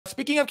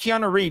speaking of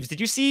Keanu Reeves, did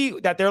you see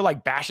that they're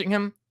like bashing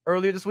him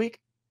earlier this week?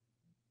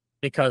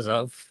 Because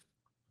of?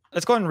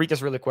 Let's go ahead and read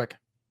this really quick.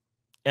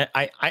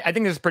 I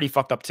think this is pretty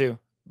fucked up too.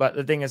 But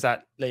the thing is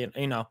that,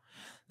 you know,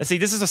 let's see.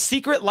 This is a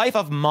secret life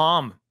of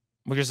mom,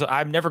 which is,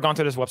 I've never gone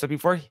to this website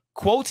before.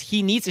 Quote,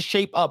 he needs to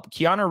shape up.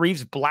 Keanu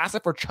Reeves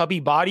blasted for chubby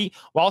body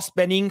while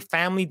spending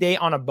family day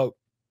on a boat.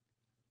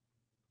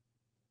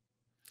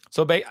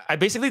 So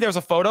basically there's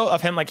a photo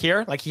of him like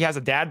here, like he has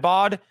a dad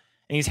bod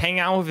and he's hanging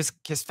out with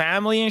his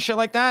family and shit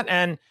like that.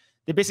 And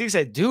they basically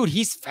said, dude,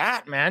 he's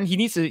fat, man. He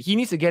needs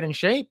to get in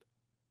shape.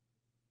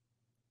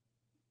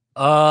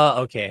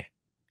 Okay.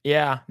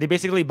 Yeah, they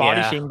basically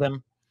body shamed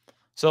them.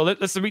 So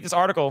let's read this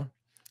article.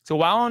 So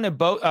while on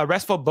a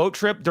restful boat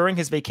trip during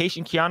his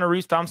vacation, Keanu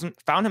Reeves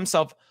found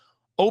himself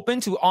open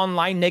to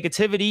online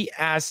negativity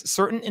as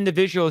certain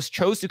individuals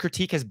chose to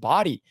critique his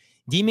body,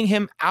 deeming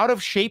him out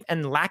of shape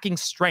and lacking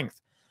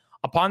strength.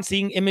 Upon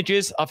seeing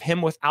images of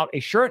him without a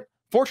shirt,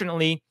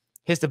 fortunately,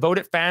 his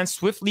devoted fans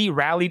swiftly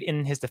rallied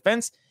in his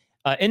defense,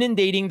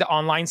 inundating the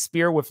online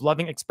sphere with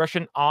loving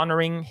expression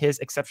honoring his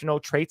exceptional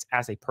traits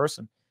as a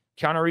person.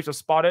 Keanu Reeves was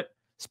spotted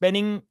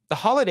spending the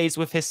holidays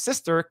with his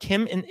sister,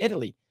 Kim, in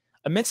Italy.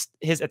 Amidst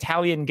his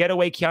Italian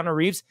getaway, Keanu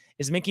Reeves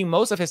is making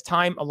most of his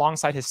time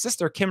alongside his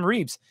sister, Kim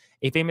Reeves.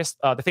 The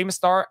famous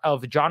star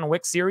of the John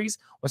Wick series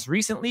was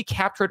recently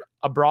captured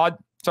aboard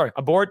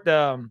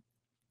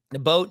the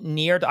boat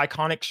near the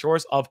iconic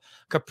shores of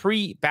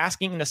Capri,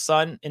 basking in the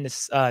sun in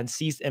the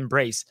sea's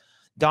embrace.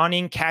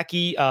 Donning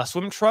khaki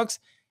swim trunks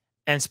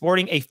and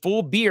sporting a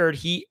full beard,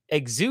 he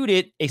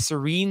exuded a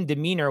serene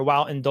demeanor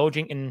while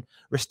indulging in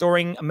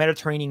restoring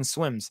Mediterranean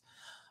swims.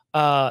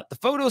 The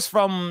photos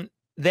from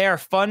their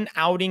fun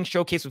outing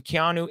showcase with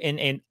Keanu in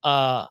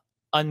an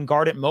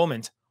unguarded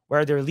moment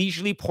where they're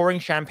leisurely pouring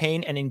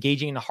champagne and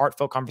engaging in a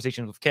heartfelt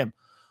conversation with Kim.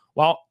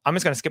 Well, I'm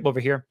just going to skip over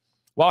here.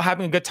 While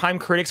having a good time,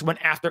 critics went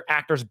after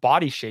actor's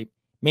body shape.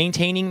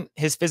 Maintaining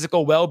his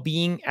physical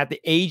well-being at the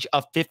age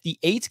of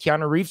 58,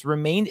 Keanu Reeves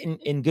remained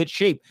in good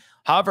shape.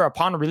 However,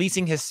 upon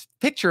releasing his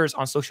pictures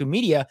on social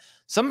media,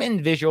 some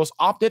individuals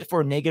opted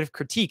for negative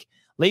critique.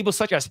 Labels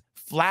such as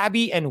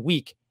flabby and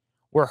weak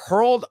were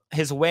hurled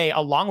his way,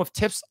 along with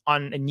tips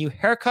on a new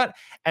haircut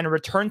and a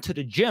return to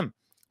the gym.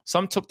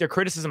 Some took their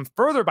criticism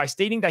further by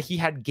stating that he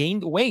had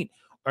gained weight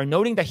or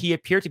noting that he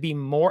appeared to be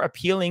more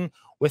appealing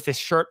with his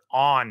shirt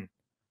on.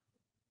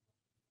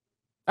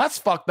 That's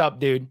fucked up,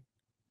 dude.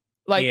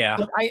 Like, yeah.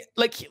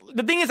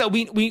 The thing is that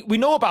we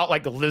know about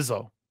like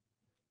Lizzo.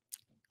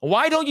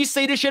 Why don't you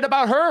say this shit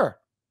about her?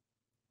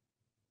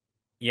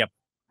 Yep.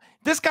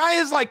 This guy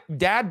is like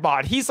dad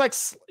bod. He's like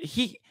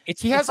he has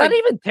it's like, not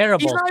even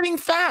terrible. He's not even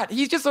fat.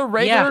 He's just a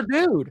regular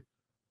dude.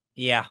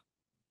 Yeah.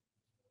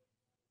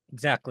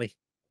 Exactly.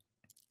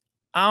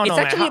 I don't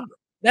know, man.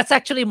 That's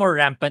actually more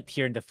rampant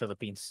here in the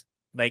Philippines.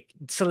 Like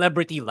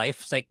celebrity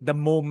life, it's like the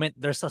moment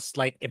there's a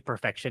slight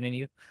imperfection in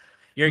you,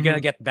 you're gonna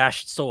get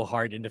bashed so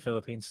hard in the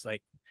Philippines.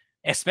 Like,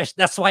 especially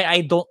that's why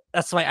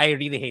I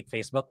really hate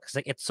Facebook. It's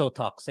like it's so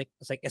toxic.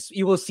 It's like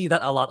you will see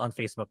that a lot on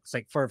Facebook. It's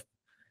like for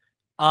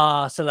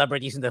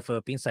celebrities in the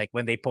Philippines, like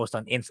when they post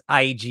on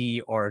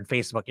IG or on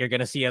Facebook, you're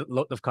gonna see a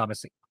lot of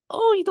comments like,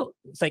 oh, you don't,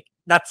 it's like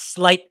that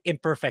slight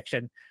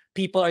imperfection.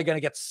 People are gonna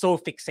get so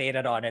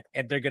fixated on it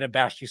and they're gonna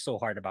bash you so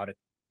hard about it.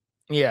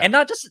 Yeah. And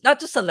not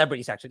just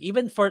celebrities, actually,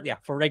 even for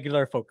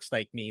regular folks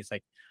like me. It's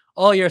like,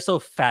 oh, you're so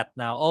fat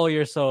now. Oh,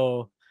 you're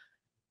so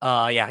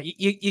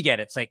you get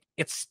it. It's like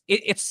it's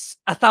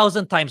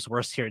 1,000 times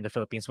worse here in the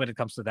Philippines when it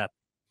comes to that.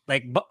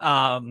 Like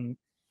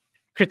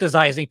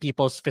criticizing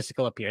people's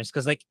physical appearance,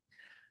 because like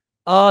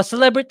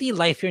celebrity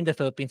life here in the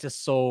Philippines is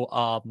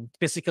so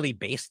physically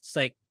based. It's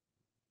like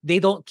they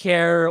don't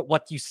care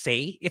what you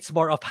say. It's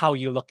more of how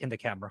you look in the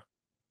camera.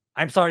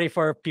 I'm sorry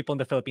for people in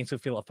the Philippines who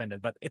feel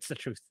offended, but it's the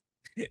truth.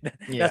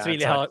 That's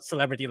really how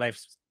celebrity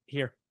life's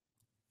here.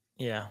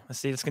 Yeah,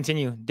 let's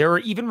continue. There were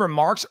even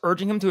remarks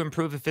urging him to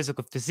improve his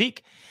physical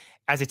physique.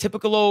 As a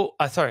typical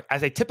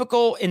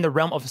in the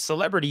realm of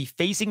celebrity,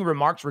 facing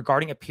remarks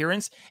regarding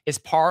appearance is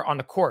par on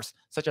the course,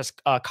 such as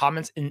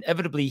comments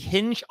inevitably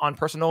hinge on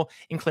personal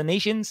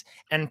inclinations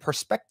and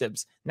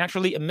perspectives.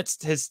 Naturally,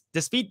 amidst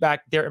this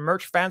feedback, there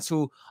emerged fans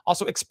who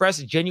also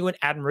expressed genuine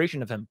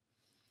admiration of him.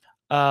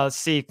 Let's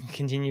see,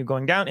 continue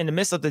going down. In the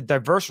midst of the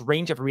diverse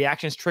range of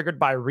reactions triggered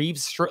by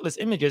Reeves' shirtless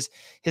images,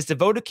 his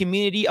devoted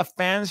community of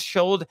fans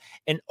showed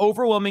an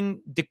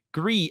overwhelming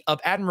degree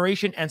of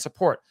admiration and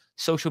support.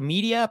 Social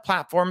media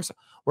platforms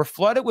were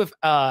flooded with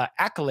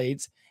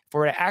accolades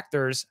for the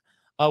actors,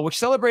 which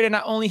celebrated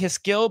not only his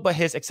skill, but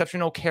his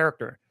exceptional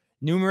character.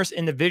 Numerous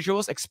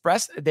individuals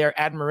expressed their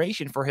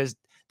admiration for his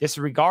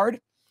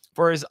disregard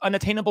for his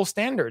unattainable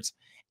standards.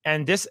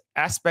 And this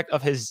aspect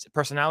of his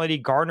personality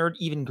garnered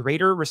even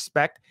greater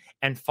respect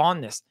and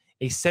fondness.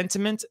 A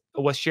sentiment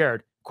was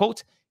shared.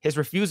 Quote, his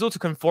refusal to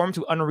conform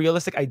to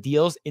unrealistic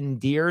ideals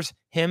endears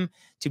him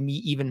to me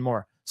even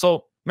more.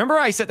 So remember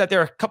I said that there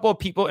are a couple of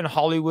people in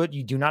Hollywood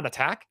you do not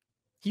attack?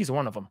 He's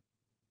one of them.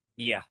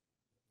 Yeah.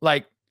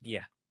 Like,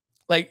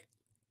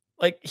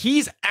 like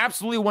he's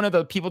absolutely one of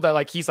the people that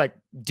like he's like,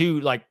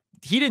 dude, like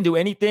he didn't do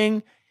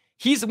anything.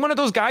 He's one of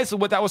those guys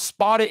that was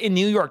spotted in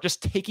New York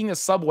just taking a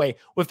subway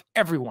with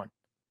everyone.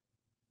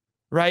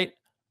 Right?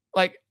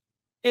 Like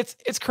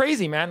it's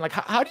crazy, man. Like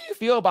how do you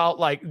feel about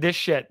like this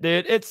shit,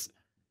 dude? It's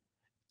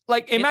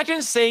like,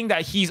 imagine saying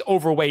that he's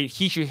overweight,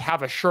 he should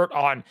have a shirt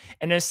on,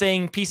 and then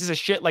saying pieces of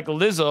shit like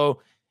Lizzo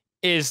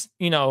is,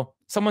 you know,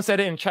 someone said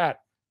it in chat.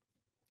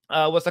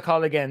 What's it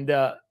called again?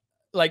 The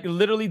like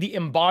literally the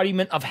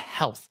embodiment of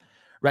health,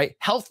 right?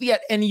 Healthy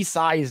at any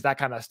size, that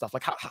kind of stuff.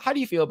 Like, how do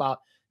you feel about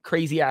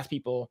crazy ass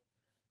people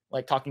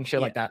like talking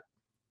shit like that?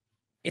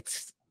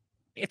 It's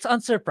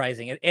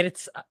unsurprising, and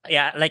it's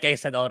yeah, like I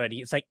said already,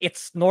 it's like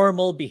it's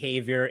normal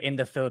behavior in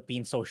the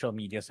Philippine social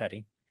media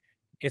setting.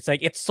 It's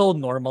like it's so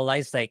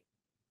normalized. Like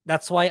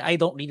that's why I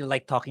don't really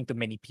like talking to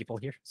many people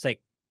here. It's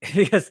like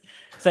because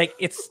it's like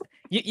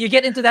you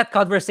get into that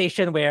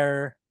conversation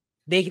where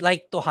they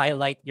like to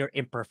highlight your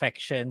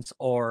imperfections,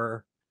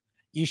 or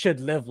you should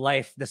live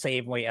life the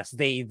same way as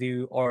they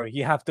do, or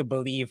you have to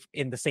believe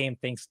in the same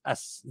things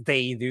as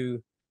they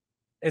do.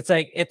 It's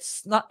like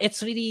it's not.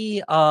 It's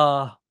really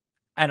I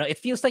don't know. It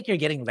feels like you're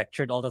getting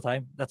lectured all the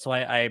time. That's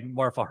why I'm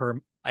more of a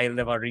I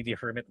live a really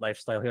hermit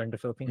lifestyle here in the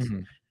Philippines.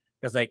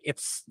 Because like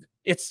it's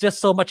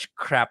just so much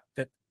crap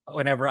that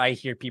whenever I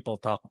hear people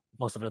talk,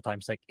 most of the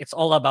times like it's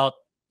all about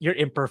your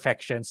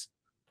imperfections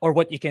or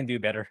what you can do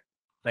better.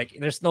 Like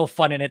there's no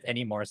fun in it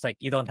anymore. It's like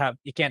you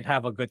can't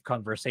have a good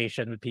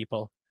conversation with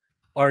people,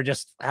 or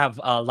just have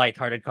a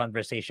lighthearted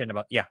conversation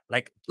about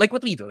like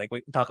what we do. Like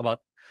we talk about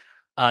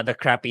the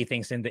crappy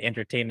things in the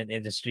entertainment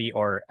industry,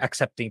 or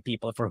accepting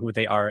people for who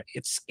they are.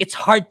 It's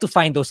hard to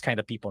find those kind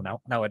of people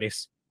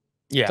nowadays.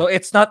 Yeah. So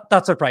it's not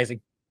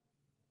surprising.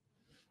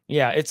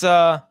 Yeah, it's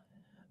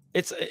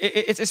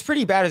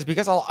pretty bad. It's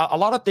because a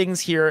lot of things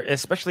here,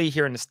 especially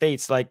here in the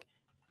States, like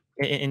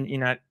in you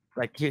know,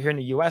 like here in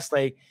the US,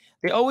 like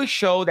they always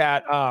show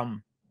that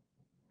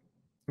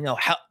you know,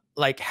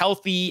 like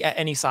healthy at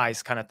any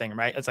size kind of thing,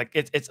 right? It's like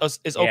it's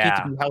okay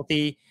to be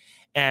healthy,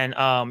 and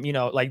you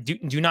know, like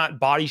do not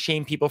body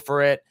shame people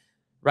for it,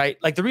 right?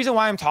 Like the reason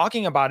why I'm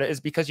talking about it is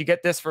because you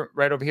get this from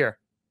right over here.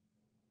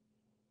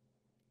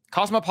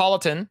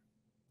 Cosmopolitan.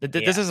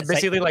 This is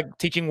basically like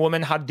teaching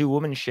women how to do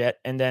woman shit.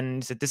 And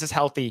then this is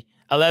healthy.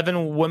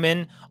 11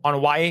 women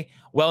on why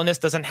wellness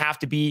doesn't have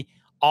to be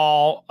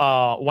all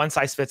one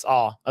size fits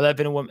all.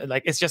 11 women.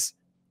 Like, it's just,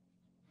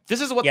 this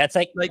is what, it's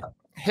like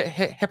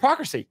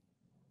hypocrisy.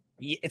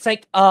 It's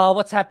like,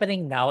 what's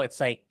happening now? It's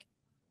like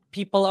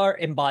people are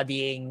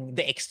embodying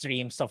the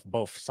extremes of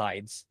both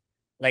sides.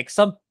 Like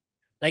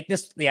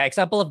this,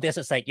 example of this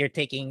is like you're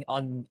taking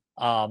on,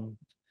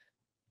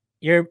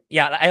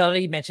 I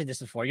already mentioned this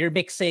before. You're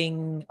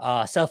mixing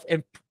self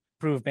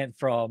improvement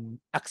from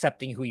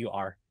accepting who you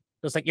are.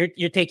 So it's like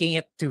you're taking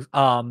it to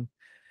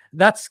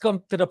that's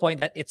come to the point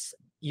that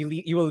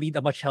you will lead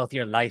a much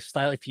healthier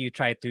lifestyle if you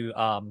try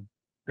to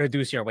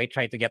reduce your weight,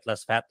 try to get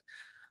less fat.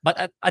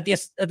 But at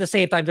the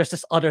same time, there's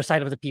this other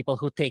side of the people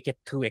who take it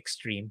too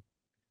extreme.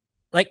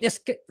 Like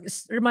this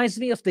reminds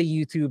me of the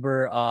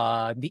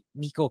YouTuber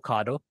Nico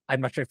Cado.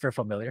 I'm not sure if you're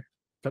familiar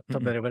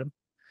with him.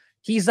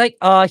 He's like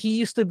he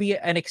used to be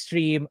an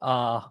extreme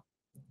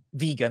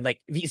vegan.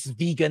 Like he's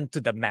vegan to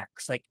the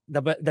max, like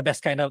the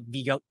best kind of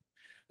vegan.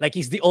 Like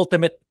he's the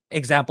ultimate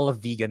example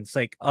of vegans.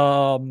 Like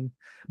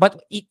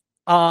but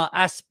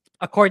as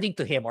according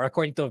to him, or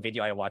according to a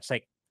video I watched,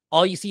 like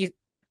all you see,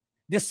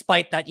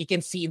 despite that, you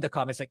can see in the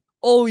comments like,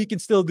 oh, you can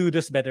still do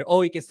this better,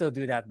 oh, you can still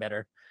do that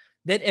better.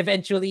 Then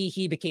eventually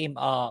he became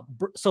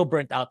so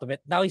burnt out of it.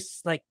 Now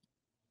he's like,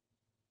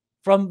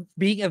 from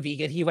being a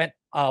vegan, he went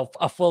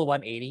a full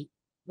 180.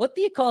 What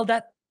do you call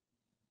that?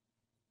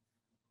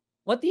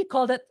 What do you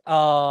call that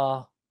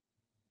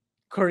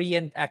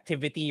Korean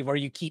activity where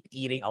you keep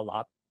eating a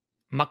lot?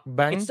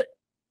 Mukbang?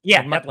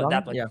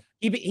 That one. Yeah.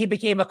 He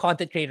became a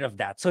content creator of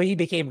that. So he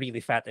became really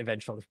fat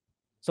eventually.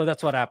 So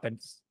that's what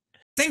happens.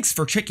 Thanks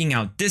for checking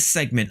out this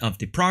segment of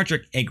the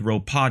Project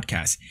Eggroll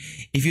podcast.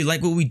 If you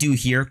like what we do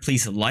here,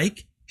 please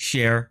like,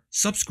 share,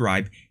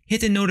 subscribe,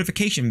 hit the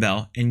notification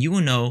bell, and you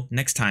will know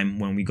next time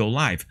when we go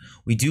live.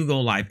 We do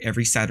go live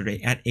every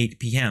Saturday at 8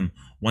 p.m.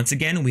 Once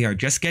again, we are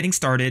just getting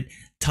started.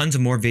 Tons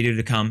of more video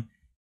to come.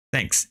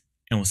 Thanks,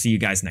 and we'll see you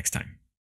guys next time.